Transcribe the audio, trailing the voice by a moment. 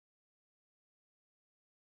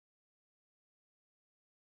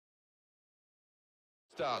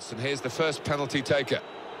Starts, and here's the first penalty taker.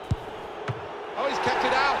 Oh, he's kept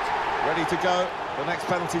it out. Ready to go, the next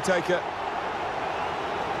penalty taker.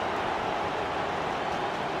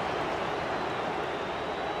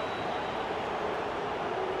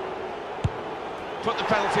 Put the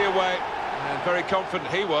penalty away, and very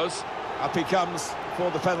confident he was. Up he comes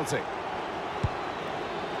for the penalty.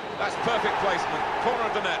 That's perfect placement, corner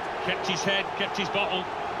of the net. Kept his head, kept his bottle.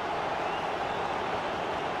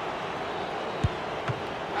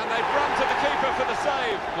 And they've run to the keeper for the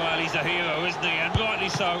save. Well, he's a hero, isn't he? And rightly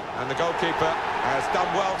so. And the goalkeeper has done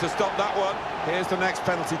well to stop that one. Here's the next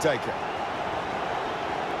penalty taker.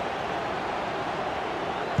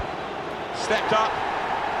 Stepped up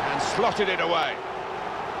and slotted it away.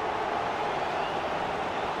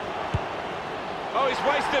 Oh, he's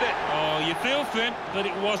wasted it. Oh, you feel for him, but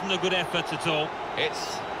it wasn't a good effort at all.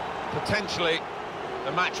 It's potentially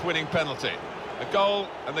the match-winning penalty. A goal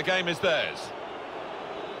and the game is theirs.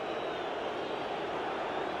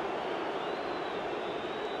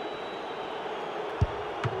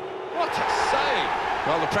 What a save!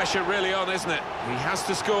 Well, the pressure really on, isn't it? He has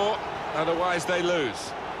to score, otherwise they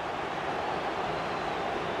lose.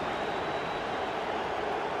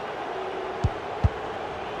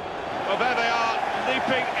 Well, there they are,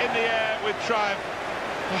 leaping in the air with triumph.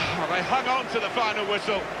 They hung on to the final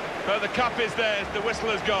whistle, but the cup is theirs, the whistle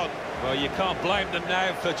has gone. Well, you can't blame them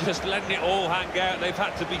now for just letting it all hang out. They've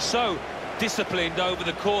had to be so disciplined over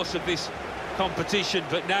the course of this competition,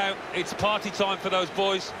 but now it's party time for those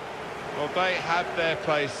boys. Well, they have their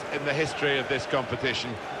place in the history of this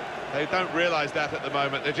competition. They don't realise that at the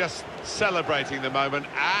moment. They're just celebrating the moment,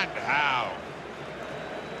 and how.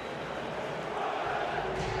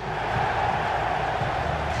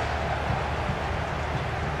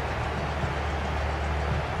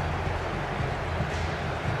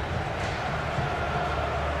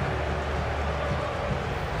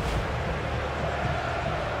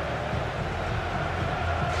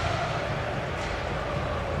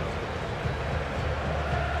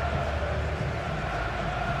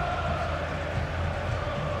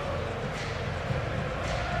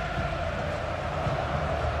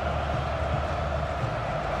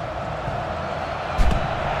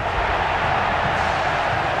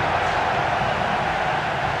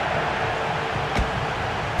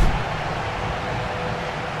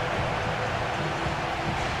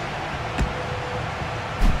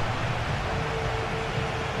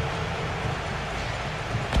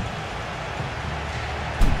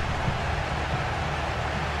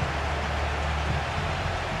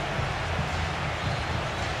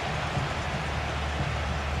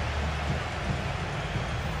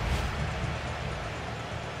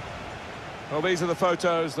 Well, these are the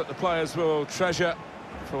photos that the players will treasure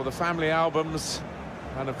for the family albums,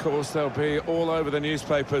 and of course they'll be all over the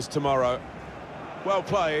newspapers tomorrow. Well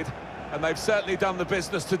played, and they've certainly done the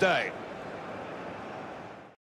business today.